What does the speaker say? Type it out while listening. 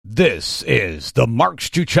This is the Mark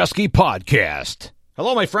Struczewski Podcast.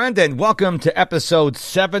 Hello, my friend, and welcome to episode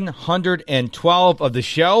 712 of the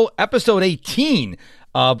show, episode 18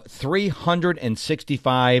 of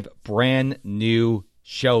 365 brand new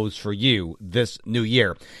shows for you this new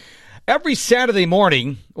year. Every Saturday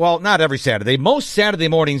morning, well, not every Saturday, most Saturday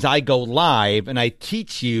mornings I go live and I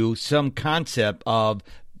teach you some concept of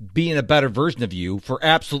being a better version of you for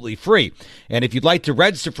absolutely free. And if you'd like to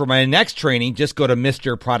register for my next training, just go to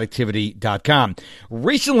MrProductivity.com.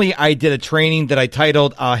 Recently, I did a training that I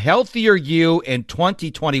titled A Healthier You in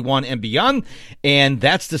 2021 and Beyond, and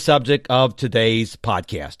that's the subject of today's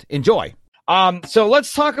podcast. Enjoy. So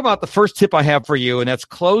let's talk about the first tip I have for you, and that's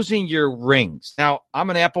closing your rings. Now, I'm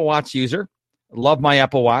an Apple Watch user. Love my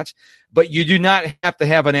Apple Watch, but you do not have to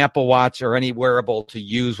have an Apple Watch or any wearable to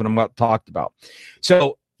use what I'm about to talk about.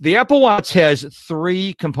 So the Apple Watch has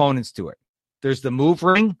three components to it. There's the move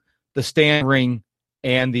ring, the stand ring,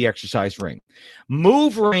 and the exercise ring.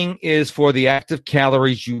 Move ring is for the active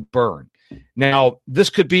calories you burn. Now, this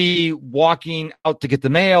could be walking out to get the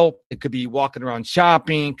mail. It could be walking around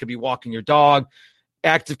shopping. It could be walking your dog.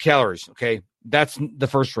 Active calories, okay? That's the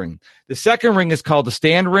first ring. The second ring is called the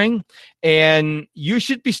stand ring, and you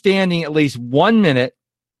should be standing at least 1 minute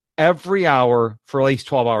every hour for at least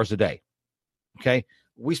 12 hours a day, okay?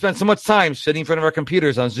 We spend so much time sitting in front of our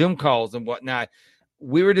computers on Zoom calls and whatnot.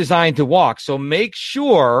 We were designed to walk. So make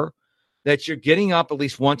sure that you're getting up at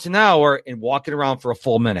least once an hour and walking around for a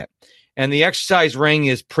full minute. And the exercise ring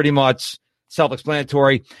is pretty much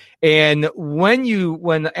self-explanatory. And when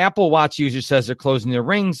the Apple Watch user says they're closing their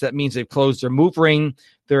rings, that means they've closed their move ring,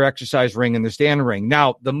 their exercise ring, and their stand ring.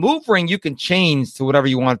 Now, the move ring, you can change to whatever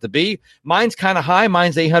you want it to be. Mine's kind of high.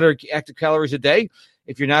 Mine's 800 active calories a day.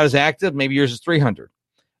 If you're not as active, maybe yours is 300.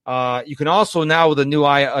 You can also now with the new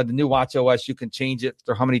Watch OS, you can change it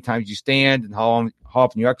for how many times you stand and how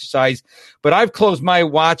often you exercise. But I've closed my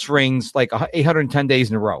watch rings like 810 days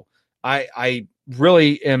in a row. I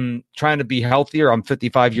really am trying to be healthier. I'm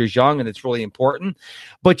 55 years young, and it's really important.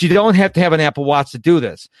 But you don't have to have an Apple Watch to do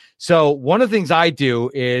this. So one of the things I do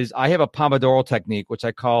is I have a Pomodoro technique, which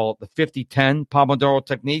I call the 50-10 Pomodoro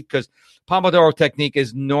technique, because Pomodoro technique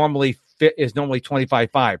is normally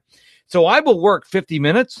 25-5. So I will work 50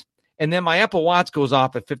 minutes, and then my Apple Watch goes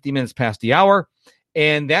off at 50 minutes past the hour,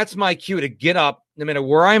 and that's my cue to get up. No matter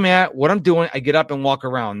where I'm at, what I'm doing, I get up and walk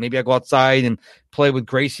around. Maybe I go outside and play with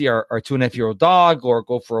Gracie, our 2.5-year-old dog, or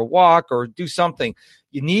go for a walk or do something.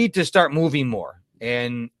 You need to start moving more.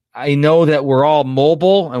 And I know that we're all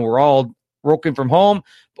mobile and we're all working from home,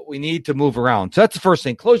 but we need to move around. So that's the first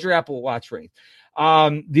thing. Close your Apple Watch ring.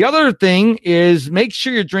 The other thing is make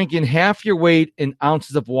sure you're drinking half your weight in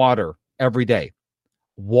ounces of water every day.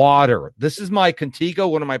 Water. This is my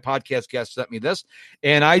Contigo. One of my podcast guests sent me this,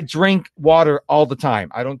 and I drink water all the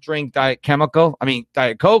time. I don't drink Diet Coke.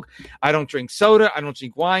 I don't drink soda. I don't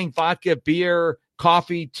drink wine, vodka, beer,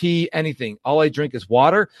 coffee, tea, anything. All I drink is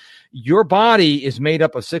water. Your body is made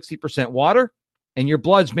up of 60% water, and your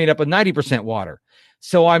blood's made up of 90% water.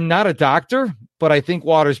 So I'm not a doctor, but I think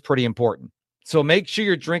water is pretty important. So make sure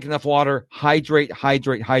you're drinking enough water. Hydrate.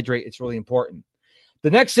 It's really important.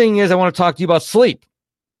 The next thing is I want to talk to you about sleep.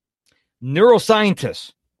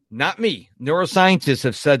 Neuroscientists, not me, neuroscientists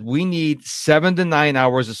have said we need 7 to 9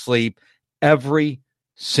 hours of sleep every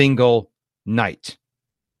single night.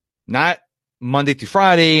 Not Monday through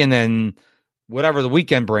Friday and then whatever the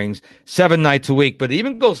weekend brings, 7 nights a week. But it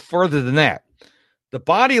even goes further than that. The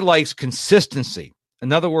body likes consistency.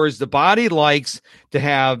 In other words, the body likes to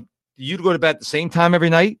have you to go to bed at the same time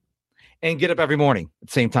every night and get up every morning at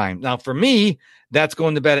the same time. Now, for me, that's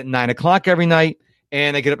going to bed at 9 o'clock every night.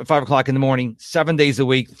 And I get up at 5 o'clock in the morning, 7 days a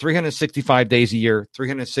week, 365 days a year,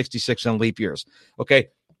 366 on leap years. Okay.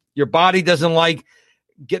 Your body doesn't like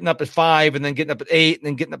getting up at 5 and then getting up at 8 and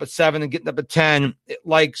then getting up at 7 and getting up at 10. It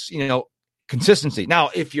likes, consistency.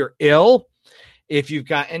 Now, if you're ill, if you've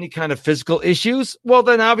got any kind of physical issues, well,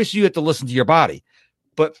 then obviously you have to listen to your body.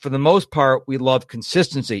 But for the most part, we love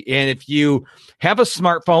consistency. And if you have a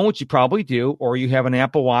smartphone, which you probably do, or you have an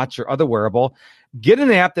Apple Watch or other wearable, get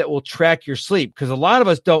an app that will track your sleep, because a lot of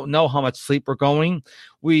us don't know how much sleep we're going.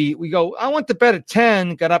 We go, I went to bed at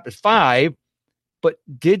 10, got up at 5, but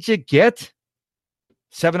did you get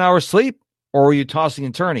 7 hours sleep, or are you tossing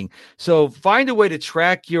and turning? So find a way to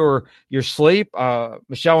track your sleep.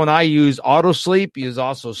 Michelle and I use Auto Sleep. Use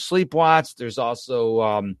also Sleep Watch. There's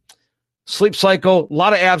also Sleep Cycle. A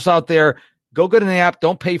lot of apps out there. Go get an app.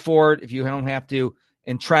 Don't pay for it if you don't have to,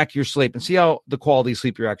 and track your sleep and see how the quality of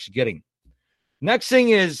sleep you're actually getting. Next thing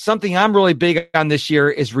is something I'm really big on this year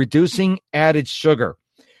is reducing added sugar.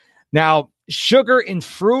 Now, Sugar in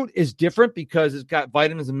fruit is different because it's got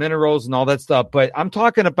vitamins and minerals and all that stuff. But I'm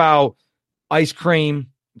talking about ice cream.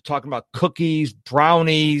 I'm talking about cookies,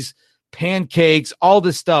 brownies, pancakes, all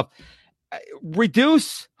this stuff.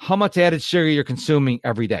 Reduce how much added sugar you're consuming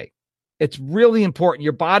every day. It's really important.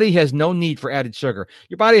 Your body has no need for added sugar.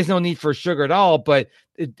 Your body has no need for sugar at all, but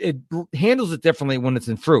it handles it differently when it's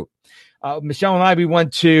in fruit. Michelle and I, we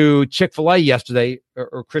went to Chick-fil-A yesterday,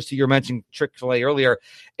 or Christy, you were mentioning Chick-fil-A earlier,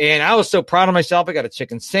 and I was so proud of myself. I got a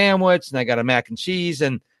chicken sandwich, and I got a mac and cheese,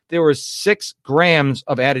 and there was 6 grams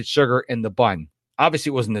of added sugar in the bun.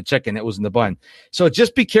 Obviously, it wasn't the chicken. It was in the bun. So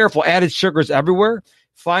just be careful. Added sugar is everywhere.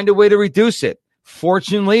 Find a way to reduce it.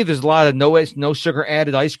 Fortunately, there's a lot of no sugar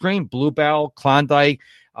added ice cream. Bluebell, Klondike,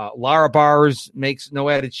 Lara Bars makes no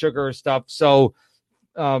added sugar stuff. So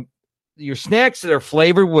your snacks that are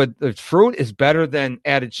flavored with fruit is better than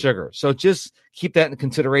added sugar. So just keep that in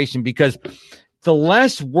consideration, because the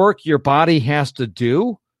less work your body has to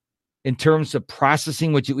do in terms of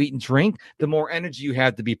processing what you eat and drink, the more energy you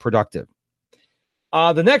have to be productive.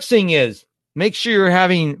 The next thing is make sure you're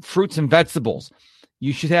having fruits and vegetables.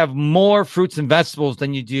 You should have more fruits and vegetables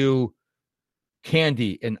than you do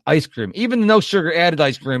candy and ice cream. Even no sugar added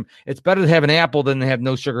ice cream, it's better to have an apple than to have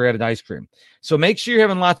no sugar added ice cream. So make sure you're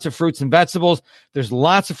having lots of fruits and vegetables. There's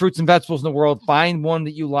lots of fruits and vegetables in the world. Find one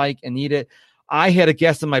that you like and eat it. I had a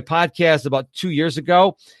guest on my podcast about 2 years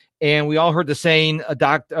ago, and we all heard the saying,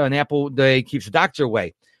 an apple a day keeps the doctor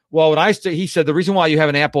away. Well, he said the reason why you have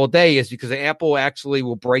an apple a day is because an apple actually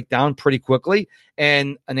will break down pretty quickly,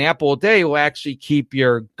 and an apple a day will actually keep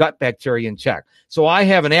your gut bacteria in check. So I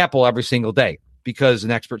have an apple every single day because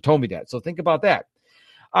an expert told me that. So think about that.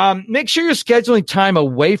 Make sure you're scheduling time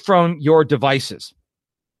away from your devices.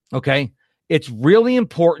 Okay. It's really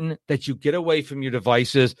important that you get away from your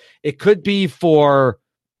devices. It could be for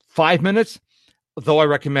 5 minutes, though I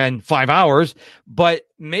recommend 5 hours, but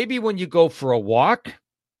maybe when you go for a walk,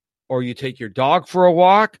 or you take your dog for a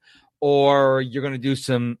walk, or you're going to do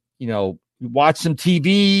some, watch some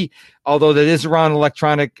TV, although that is around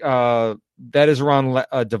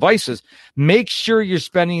devices. Make sure you're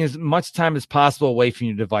spending as much time as possible away from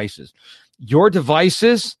your devices. Your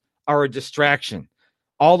devices are a distraction.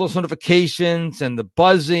 All those notifications and the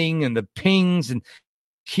buzzing and the pings, and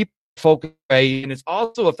keep focus away. And it's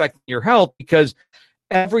also affecting your health, because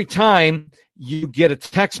every time you get a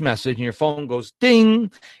text message and your phone goes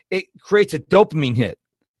ding, it creates a dopamine hit.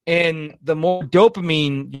 And the more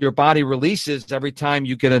dopamine your body releases every time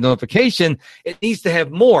you get a notification, it needs to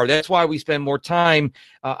have more. That's why we spend more time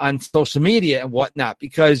on social media and whatnot,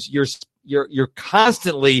 because you're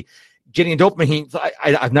constantly getting a dopamine.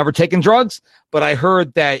 I've never taken drugs, but I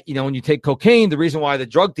heard that, when you take cocaine, the reason why the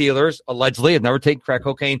drug dealers allegedly have never taken crack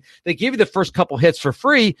cocaine, they give you the first couple hits for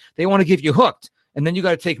free. They want to get you hooked. And then you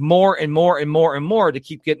got to take more and more and more and more to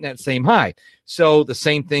keep getting that same high. So the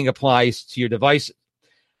same thing applies to your devices.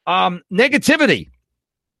 Negativity.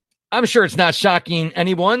 I'm sure it's not shocking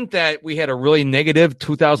anyone that we had a really negative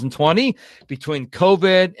 2020 between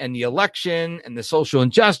COVID and the election and the social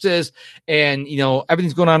injustice and,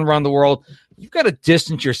 everything's going on around the world. You've got to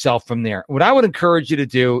distance yourself from there. What I would encourage you to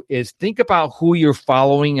do is think about who you're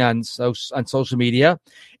following on social media.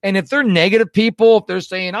 And if they're negative people, if they're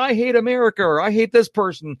saying, I hate America, or I hate this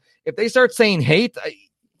person, if they start saying hate,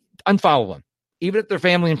 unfollow them. Even if they're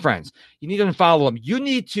family and friends, you need to unfollow them. You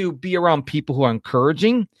need to be around people who are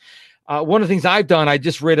encouraging. One of the things I've done, I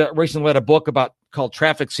just recently read a book called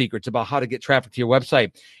Traffic Secrets, about how to get traffic to your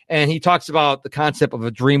website. And he talks about the concept of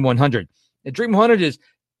a Dream 100. A Dream 100 is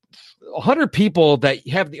 100 people that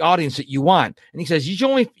have the audience that you want. And he says,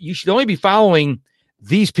 you should only be following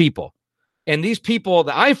these people. And these people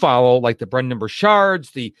that I follow, like the Brendan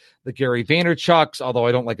Burchards, the Gary Vaynerchuks, although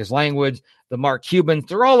I don't like his language, the Mark Cubans,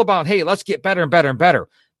 they're all about, hey, let's get better and better and better.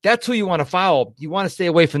 That's who you want to follow. You want to stay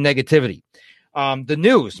away from negativity. The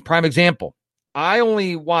news, prime example. I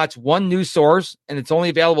only watch one news source, and it's only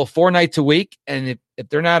available 4 nights a week. And if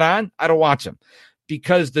they're not on, I don't watch them,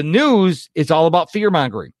 because the news is all about fear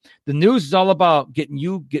mongering. The news is all about getting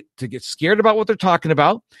you get scared about what they're talking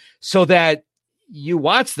about, so that you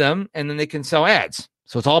watch them and then they can sell ads.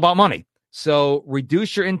 So it's all about money. So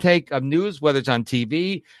reduce your intake of news, whether it's on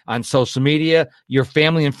TV, on social media, your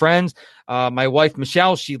family and friends. My wife,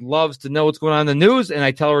 Michelle, she loves to know what's going on in the news. And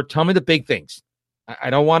I tell her, tell me the big things. I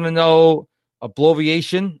don't want to know a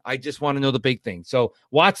bloviation. I just want to know the big things. So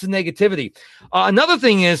watch the negativity. Another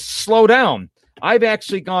thing is slow down. I've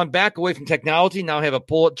actually gone back away from technology. Now I have a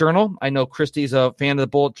bullet journal. I know Christy's a fan of the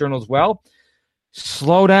bullet journal as well.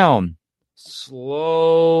 Slow down.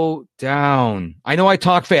 Slow down. I know I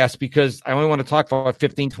talk fast because I only want to talk for about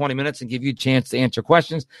 15, 20 minutes and give you a chance to answer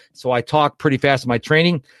questions. So I talk pretty fast in my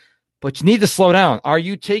training, but you need to slow down. Are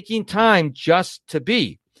you taking time just to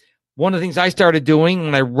be? One of the things I started doing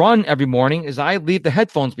when I run every morning is I leave the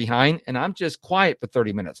headphones behind and I'm just quiet for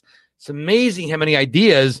 30 minutes. It's amazing how many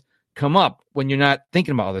ideas come up when you're not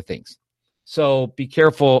thinking about other things. So be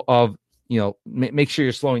careful of, make sure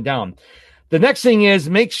you're slowing down. The next thing is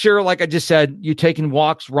make sure, like I just said, you're taking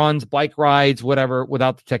walks, runs, bike rides, whatever,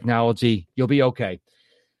 without the technology. You'll be okay.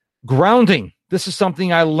 Grounding. This is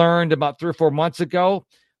something I learned about 3 or 4 months ago.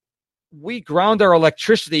 We ground our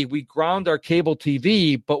electricity. We ground our cable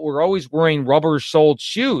TV, but we're always wearing rubber-soled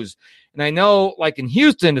shoes. And I know, like in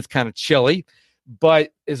Houston, it's kind of chilly,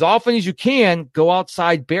 but as often as you can, go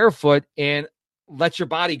outside barefoot and let your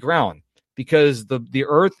body ground, because the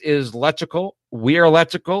earth is electrical. We are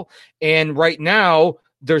electrical. And right now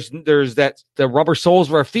there's the rubber soles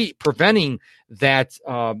of our feet preventing that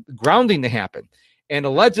grounding to happen. And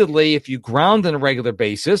allegedly, if you ground on a regular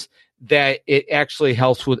basis, that it actually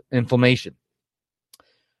helps with inflammation.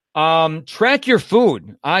 Track your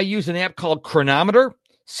food. I use an app called Chronometer,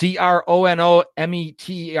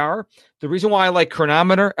 Cronometer. The reason why I like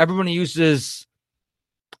Chronometer, everybody uses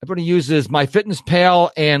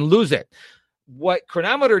MyFitnessPal and Lose It. What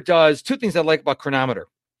Chronometer does, 2 things I like about Chronometer.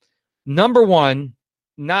 Number one,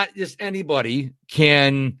 not just anybody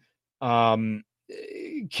can add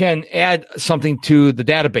something to the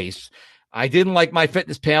database. I didn't like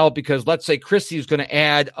MyFitnessPal because let's say Christy is going to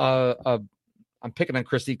add I'm picking on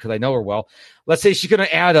Christy because I know her well. Let's say she's going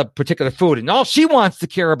to add a particular food, and all she wants to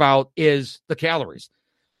care about is the calories.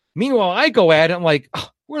 Meanwhile, I go at it, I'm like,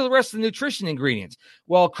 where are the rest of the nutrition ingredients?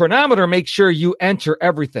 Well, Chronometer makes sure you enter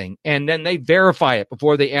everything, and then they verify it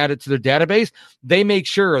before they add it to their database. They make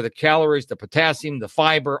sure the calories, the potassium, the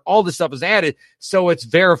fiber, all this stuff is added, so it's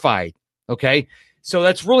verified, okay? So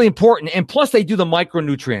that's really important. And plus, they do the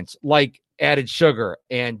micronutrients like added sugar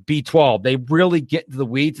and B12. They really get into the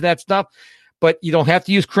weeds of that stuff. But you don't have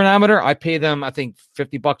to use Chronometer. I pay them, I think,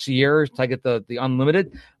 $50 a year to get the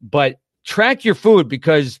unlimited. But track your food,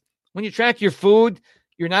 because when you track your food,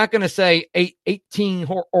 you're not going to say 18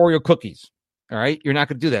 Oreo cookies. All right? You're not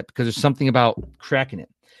going to do that because there's something about tracking it.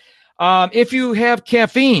 If you have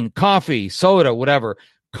caffeine, coffee, soda, whatever,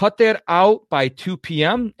 cut that out by 2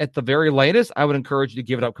 p.m. at the very latest. I would encourage you to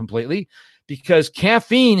give it up completely, because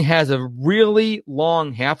caffeine has a really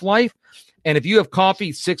long half-life. And if you have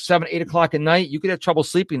coffee 6, 7, 8 o'clock at night, you could have trouble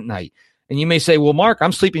sleeping at night. And you may say, well, Mark,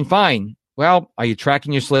 I'm sleeping fine. Well, are you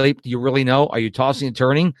tracking your sleep? Do you really know? Are you tossing and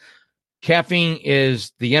turning? Caffeine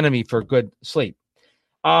is the enemy for good sleep.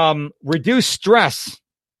 Reduce stress.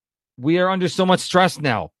 We are under so much stress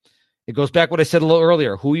now. It goes back to what I said a little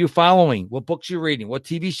earlier. Who are you following? What books you're reading? What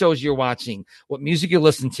TV shows you're watching? What music you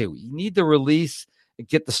listen to? You need to release and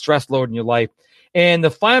get the stress load in your life. And the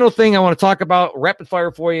final thing I want to talk about, rapid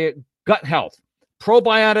fire for you, gut health.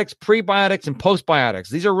 Probiotics, prebiotics, and postbiotics.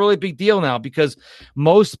 These are a really big deal now because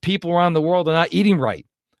most people around the world are not eating right.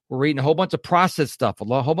 We're eating a whole bunch of processed stuff,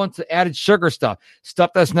 a whole bunch of added sugar stuff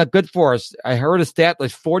that's not good for us. I heard a stat like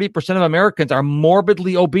 40% of Americans are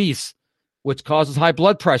morbidly obese, which causes high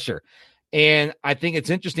blood pressure. And I think it's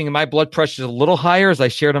interesting. My blood pressure is a little higher, as I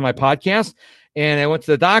shared on my podcast. And I went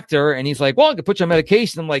to the doctor, and he's like, well, I can put you on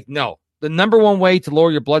medication. I'm like, no. The number one way to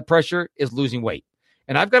lower your blood pressure is losing weight.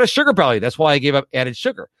 And I've got a sugar belly. That's why I gave up added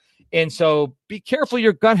sugar. And so be careful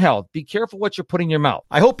your gut health. Be careful what you're putting in your mouth.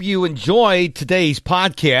 I hope you enjoyed today's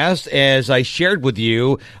podcast as I shared with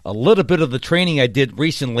you a little bit of the training I did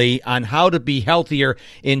recently on how to be healthier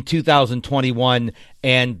in 2021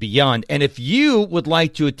 and beyond. And if you would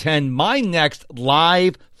like to attend my next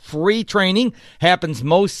live free training, happens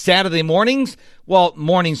most Saturday mornings, well,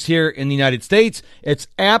 mornings here in the United States, it's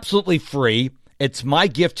absolutely free. It's my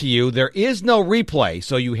gift to you. There is no replay,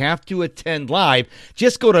 so you have to attend live.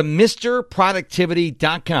 Just go to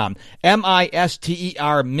MrProductivity.com,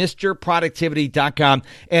 M-I-S-T-E-R, MrProductivity.com,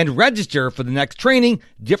 and register for the next training.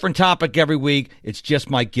 Different topic every week. It's just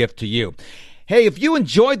my gift to you. Hey, if you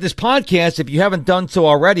enjoyed this podcast, if you haven't done so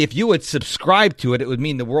already, if you would subscribe to it, it would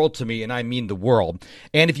mean the world to me, and I mean the world.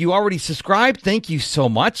 And if you already subscribed, thank you so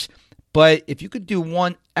much. But if you could do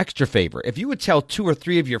one extra favor, if you would tell 2 or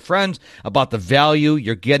 3 of your friends about the value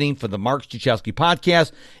you're getting from the Mark Struczewski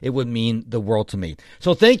podcast, it would mean the world to me.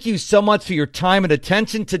 So thank you so much for your time and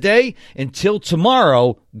attention today. Until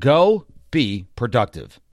tomorrow, go be productive.